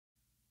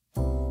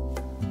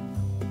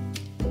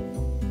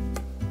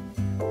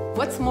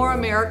What's more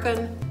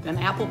American than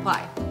apple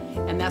pie?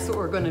 And that's what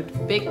we're going to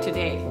bake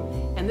today.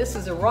 And this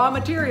is a raw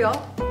material,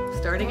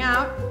 starting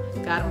out.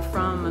 Got them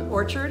from an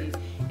orchard.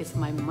 It's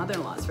my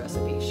mother-in-law's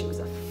recipe. She was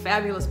a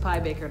fabulous pie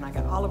baker and I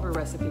got all of her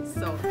recipes.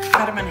 So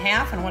cut them in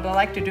half, and what I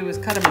like to do is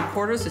cut them in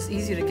quarters. It's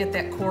easier to get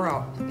that core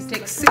out. It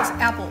takes 6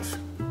 apples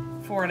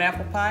for an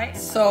apple pie.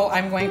 So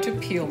I'm going to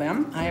peel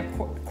them. I have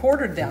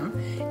quartered them,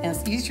 and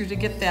it's easier to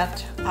get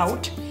that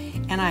out.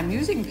 And I'm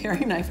using a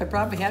paring knife I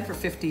probably had for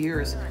 50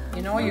 years.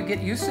 You know, you get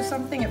used to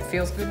something, it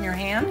feels good in your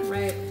hand.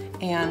 Right.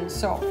 And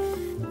so,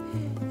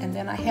 and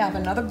then I have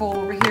another bowl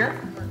over here.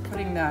 We're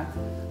putting the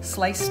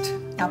sliced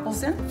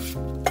apples in.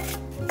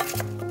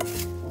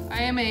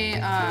 I am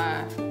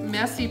a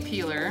messy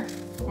peeler.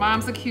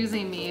 Mom's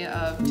accusing me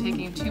of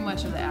taking too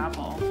much of the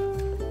apple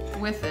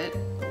with it.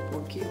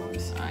 4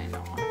 kilos. I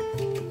know.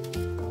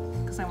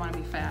 Because I want to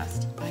be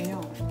fast. I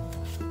know.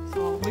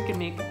 So we can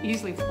make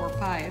easily 4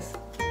 pies.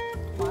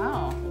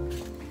 Wow.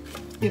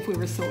 If we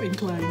were so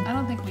inclined. I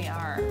don't think we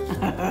are.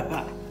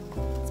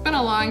 It's been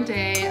a long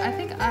day. I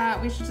think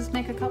we should just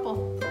make a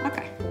couple.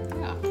 Okay.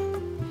 Yeah.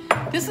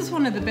 This is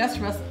one of the best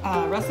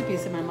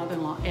recipes of my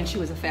mother-in-law, and she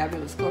was a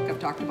fabulous cook. I've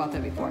talked about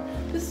that before.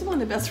 This is one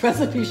of the best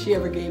recipes she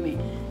ever gave me,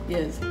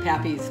 is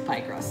Pappy's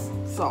pie crust.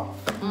 So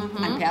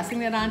I'm passing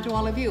that on to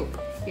all of you.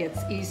 It's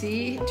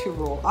easy to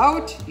roll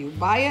out. You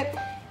buy it.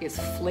 It's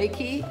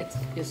flaky. It's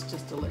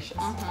just delicious.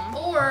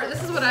 Or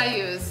this is what I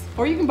use.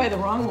 Or you can buy the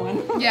wrong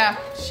one. Yeah,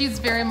 she's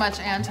very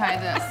much anti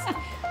this.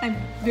 I'm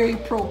very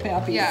pro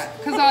Pappy's. Yeah,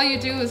 because all you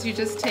do is you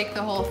just take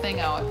the whole thing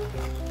out,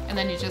 and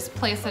then you just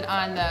place it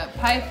on the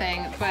pie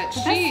thing. But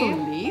That's so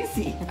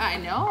lazy. I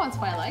know, that's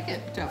why I like it.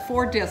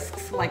 4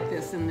 discs like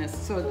this in this,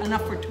 so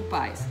enough for 2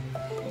 pies.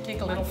 You take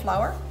a little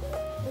flour,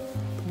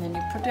 and then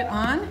you put it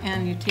on,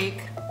 and you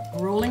take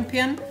a rolling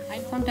pin.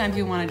 Sometimes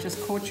you want to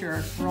just coat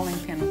your rolling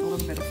pin with a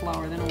little bit of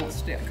flour, then it won't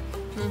stick.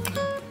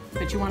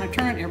 But you want to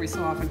turn it every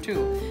so often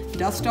too.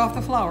 Dust off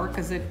the flour,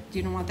 because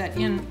you don't want that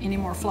any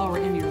more flour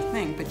in your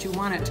thing, but you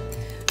want it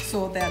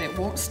so that it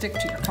won't stick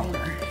to your counter.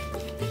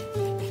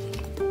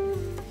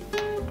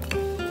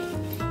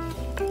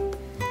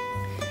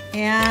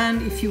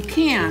 And if you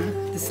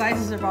can, the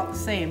sizes are about the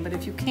same, but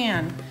if you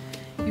can,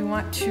 you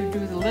want to do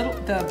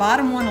the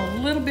bottom one a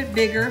little bit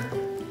bigger,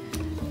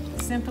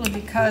 simply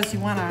because you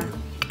want to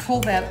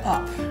pull that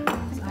up.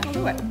 So that'll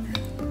do it.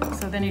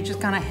 So then you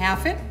just kind of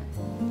half it,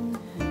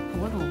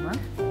 pull it over,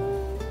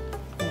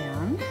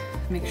 and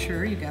make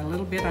sure you got a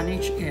little bit on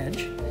each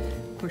edge.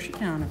 Push it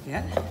down a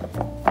bit.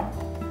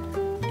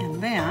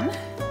 And then,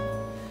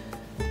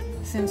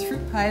 since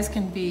fruit pies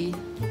can be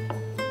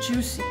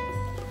juicy,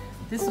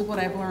 this is what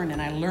I've learned,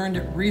 and I learned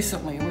it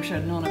recently. I wish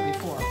I'd known it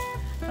before.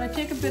 But I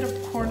take a bit of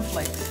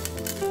cornflakes.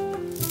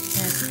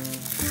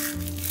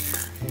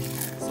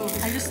 So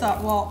I just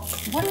thought, well,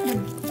 what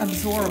would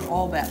absorb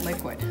all that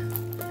liquid?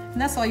 And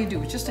that's all you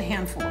do, it's just a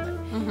handful of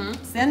it.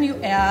 So then you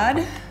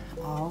add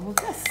all of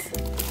this.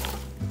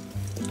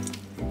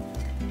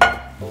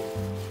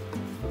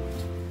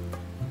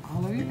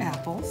 All of your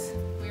apples.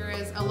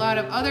 Whereas a lot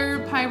of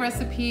other pie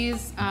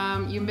recipes,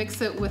 you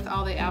mix it with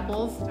all the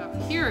apples.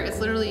 Here, it's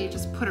literally you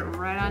just put it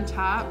right on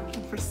top.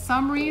 And for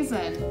some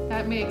reason,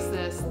 that makes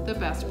this the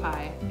best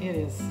pie. It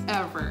is.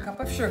 Ever. A cup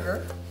of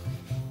sugar.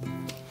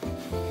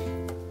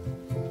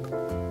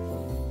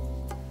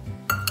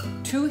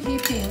 2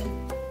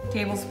 heaping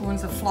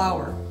tablespoons of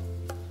flour,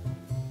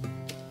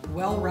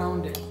 well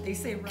rounded. They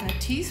say a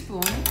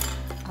teaspoon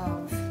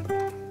of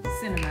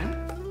cinnamon,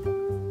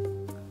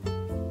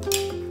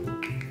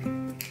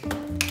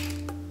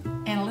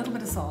 and a little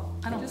bit of salt.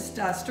 I don't just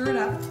stir it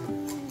up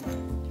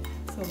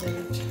so that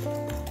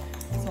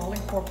it's all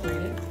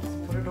incorporated.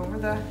 Just put it over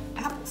the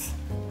apples.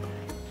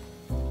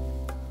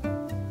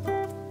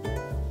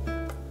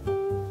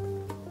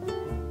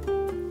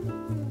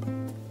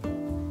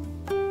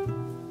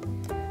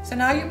 So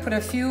now you put a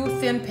few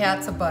thin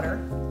pats of butter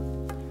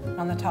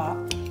on the top.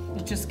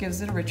 It just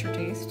gives it a richer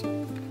taste.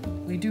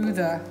 We do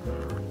the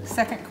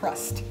second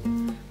crust.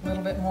 A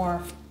little bit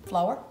more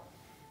flour.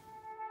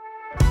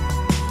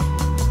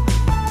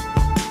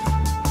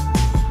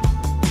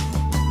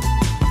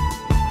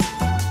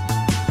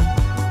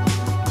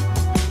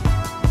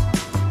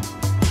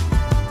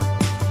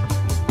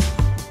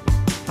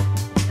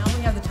 Now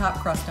we have the top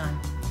crust on.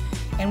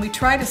 And we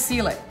try to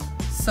seal it.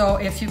 So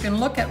if you can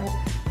look at,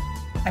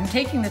 I'm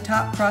taking the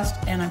top crust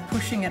and I'm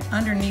pushing it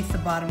underneath the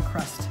bottom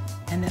crust,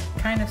 and it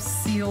kind of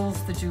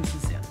seals the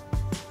juices in.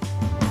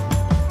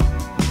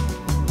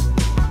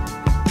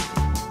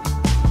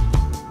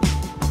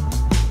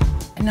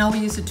 And now we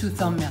use the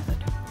 2-thumb method.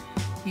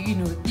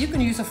 You can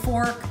use a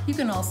fork, you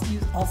can also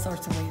use all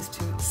sorts of ways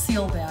to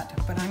seal that,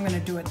 but I'm going to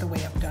do it the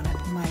way I've done it.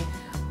 My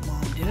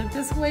mom did it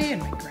this way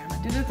and my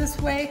grandma did it this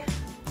way.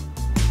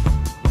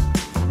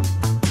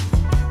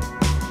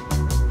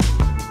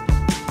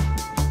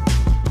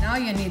 Now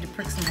you need to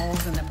prick some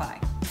holes in the pie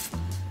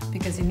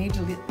because you need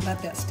to let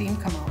that steam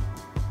come out.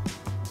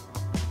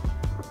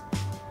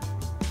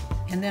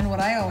 And then what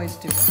I always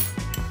do,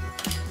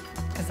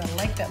 because I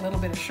like that little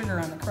bit of sugar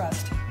on the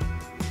crust,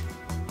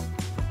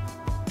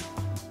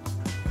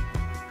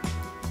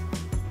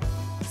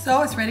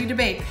 So it's ready to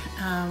bake.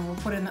 We'll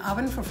put it in the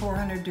oven for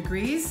 400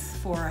 degrees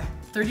for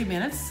 30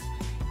 minutes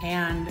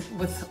and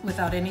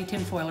without any tin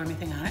foil or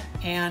anything on it.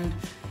 And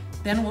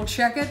then we'll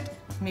check it,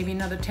 maybe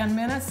another 10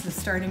 minutes. It's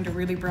starting to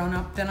really brown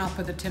up. Then I'll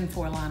put the tin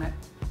foil on it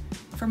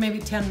for maybe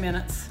 10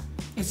 minutes.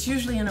 It's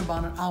usually in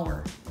about an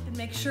hour. And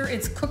make sure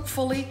it's cooked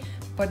fully,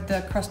 but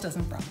the crust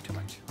doesn't brown too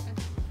much.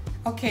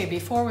 Okay,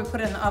 before we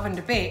put it in the oven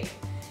to bake,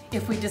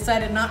 if we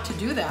decided not to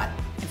do that,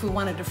 if we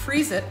wanted to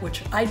freeze it,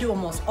 which I do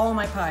almost all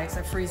my pies,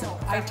 I freeze them.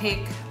 I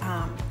take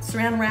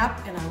saran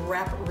wrap and I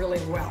wrap it really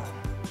well.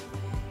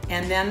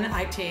 And then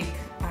I take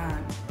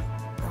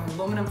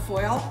aluminum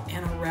foil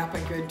and I wrap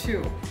it good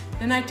too.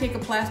 Then I take a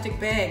plastic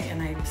bag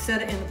and I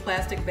set it in the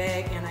plastic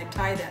bag and I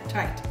tie that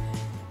tight.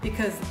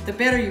 Because the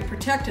better you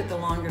protect it, the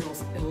longer it'll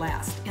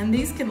last. And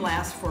these can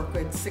last for a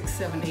good 6,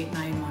 7, 8,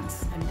 9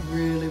 months and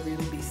really,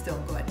 really be still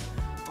good.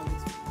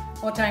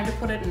 Well, time to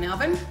put it in the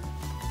oven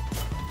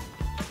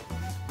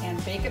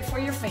and bake it for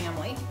your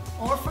family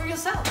or for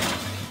yourself.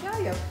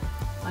 Yeah,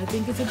 I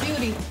think it's a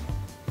beauty.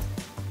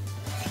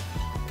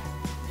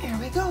 Here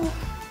we go.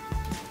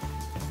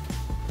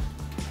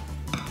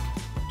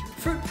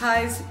 Fruit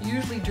pies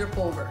usually drip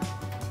over.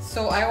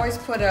 So I always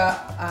put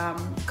a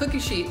cookie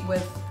sheet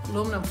with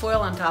aluminum foil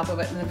on top of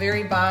it in the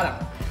very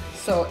bottom.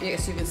 So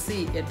as you can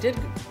see, it did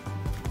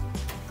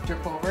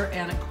drip over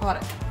and it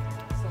caught it.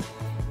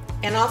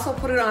 And also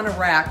put it on a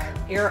rack.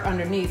 Air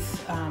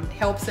underneath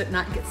helps it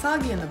not get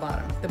soggy in the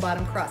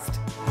bottom crust.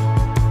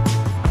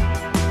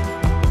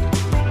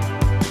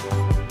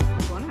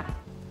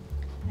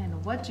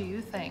 And what do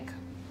you think?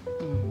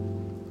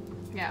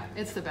 Yeah,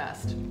 it's the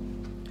best.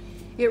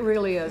 It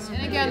really is.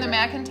 And again, the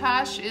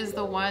Macintosh is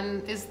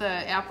the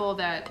apple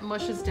that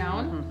mushes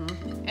down.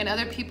 And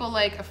other people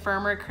like a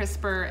firmer,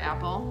 crisper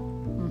apple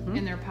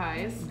in their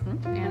pies.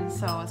 And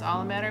so it's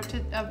all a matter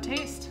of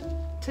taste.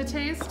 To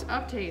taste,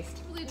 up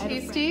taste. Really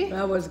tasty.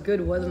 That was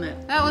good, wasn't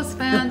it? That was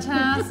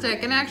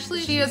fantastic. And actually,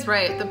 she is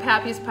right. The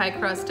Pappy's pie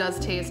crust does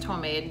taste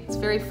homemade. It's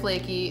very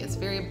flaky. It's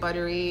very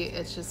buttery.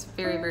 It's just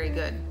very, very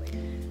good.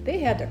 They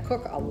had to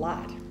cook a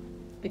lot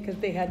because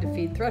they had to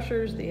feed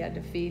threshers. They had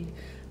to feed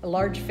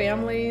large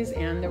families,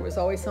 and there was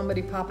always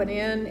somebody popping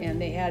in, and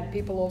they had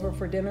people over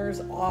for dinners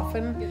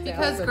often.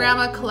 Because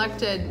Grandma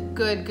collected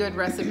good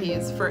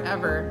recipes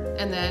forever,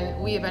 and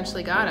then we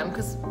eventually got them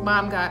because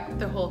Mom got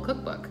the whole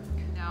cookbook.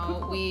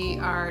 Now we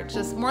are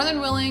just more than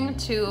willing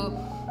to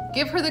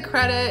give her the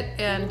credit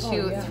and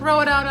to throw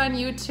it out on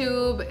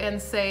YouTube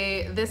and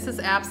say, this is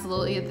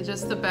absolutely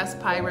just the best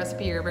pie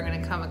recipe you're ever going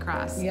to come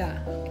across. Yeah,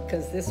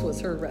 because this was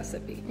her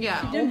recipe.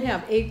 Yeah. She didn't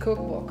have a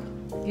cookbook.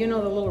 You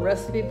know the little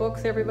recipe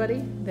books,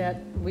 everybody,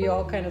 that we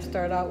all kind of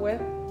start out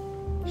with?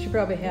 She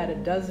probably had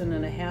 12 of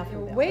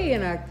them. Way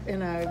in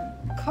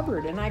a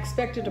cupboard, and I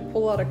expected to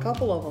pull out a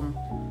couple of them.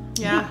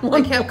 Yeah,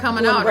 they kept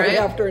coming out, right?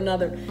 After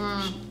another.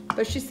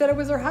 But she said it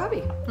was her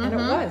hobby, and it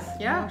was.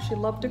 Yeah. She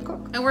loved to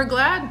cook. And we're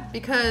glad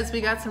because we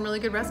got some really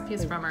good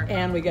recipes from her.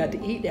 And we got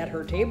to eat at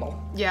her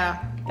table.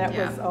 Yeah. That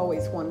was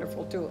always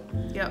wonderful, too.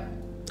 Yep.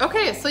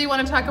 Okay, so you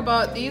want to talk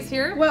about these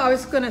here? Well, I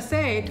was going to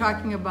say,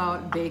 talking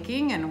about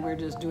baking, and we're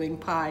just doing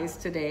pies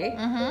today.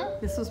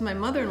 This was my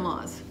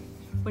mother-in-law's.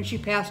 When she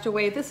passed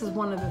away, this is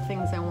one of the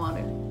things I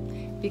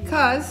wanted.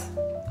 Because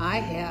I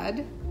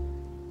had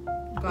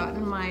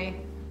gotten my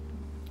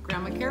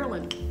Grandma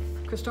Carolyn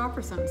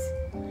Christopherson's,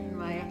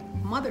 my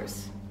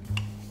mother's.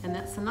 And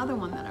that's another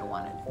one that I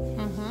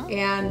wanted.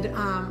 And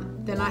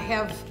then I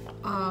have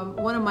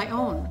one of my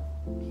own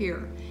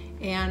here.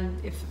 And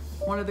if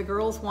one of the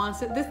girls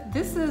wants it,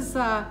 this is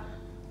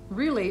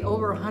really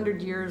over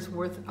 100 years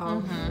worth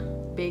of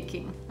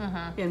baking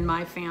in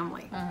my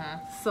family.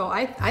 So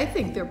I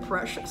think they're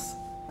precious.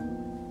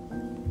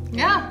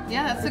 Yeah,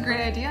 that's a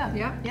great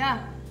idea.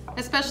 Yeah.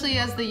 Especially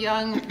as the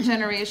young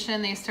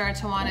generation, they start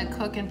to want to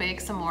cook and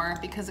bake some more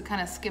because it kind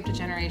of skipped a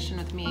generation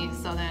with me.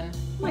 So then,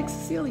 like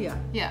Cecilia.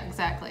 Yeah,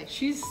 exactly.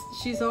 She's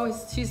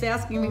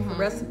asking me for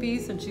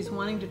recipes, and she's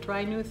wanting to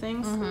try new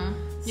things.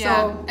 Yeah.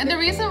 So, and the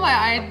reason why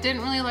I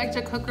didn't really like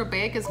to cook or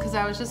bake is because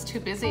I was just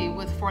too busy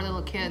with 4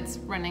 little kids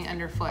running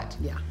underfoot.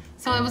 Yeah.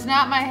 So it was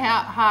not my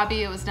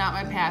hobby, it was not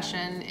my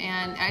passion,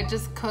 and I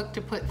just cooked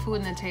to put food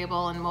on the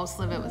table, and most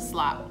of it was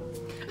slop.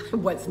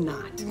 Was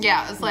not.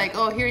 Yeah, it's like,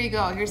 oh, here you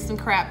go, here's some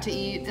crap to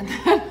eat. And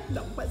then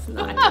No, was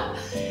not.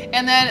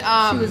 and then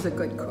she was a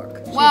good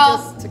cook. She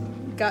well, just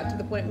got to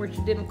the point where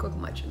she didn't cook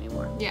much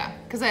anymore. Yeah,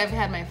 because I've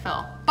had my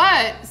fill.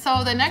 But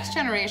so the next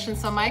generation,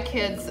 so my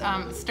kids,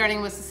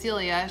 starting with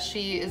Cecilia,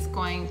 she is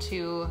going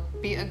to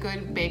be a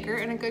good baker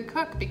and a good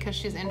cook because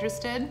she's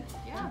interested.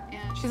 Yeah,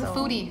 and she's a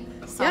foodie,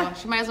 so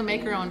she might as well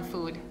make her own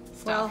food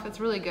stuff. Well, it's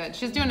really good.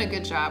 She's doing a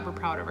good job. We're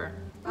proud of her.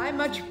 I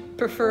much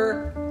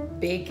prefer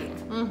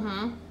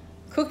baking.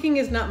 Cooking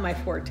is not my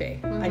forte.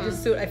 I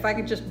just if I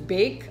could just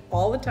bake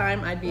all the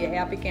time, I'd be a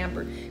happy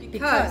camper.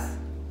 Because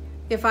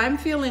if I'm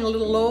feeling a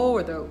little low,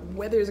 or the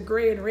weather's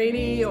gray and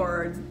rainy,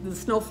 or the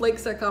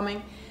snowflakes are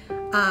coming,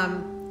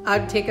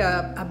 I'd take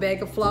a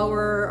bag of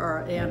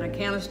flour and a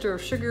canister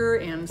of sugar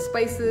and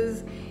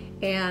spices,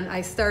 and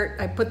I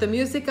put the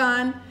music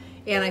on,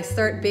 and I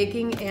start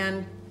baking,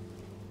 and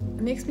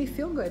It makes me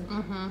feel good.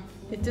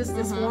 It just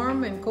is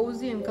warm and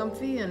cozy and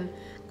comfy and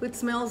good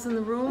smells in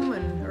the room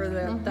or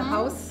the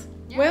house.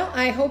 Yeah. Well,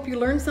 I hope you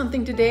learned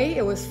something today.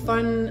 It was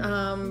fun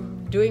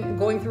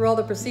going through all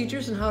the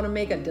procedures and how to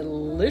make a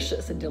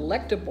delicious, a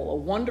delectable, a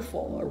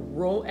wonderful,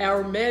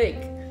 aromatic.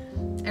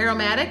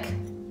 Aromatic?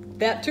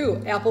 That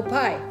too, apple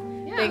pie.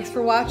 Yeah. Thanks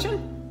for watching,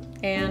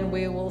 and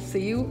we will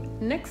see you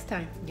next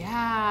time.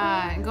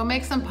 Yeah, and go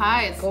make some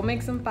pies. Go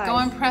make some pies. Go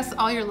impress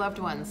all your loved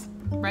ones,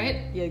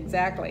 right? Yeah,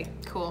 exactly.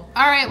 Cool.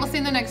 All right, we'll see you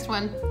in the next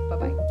one.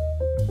 Bye-bye.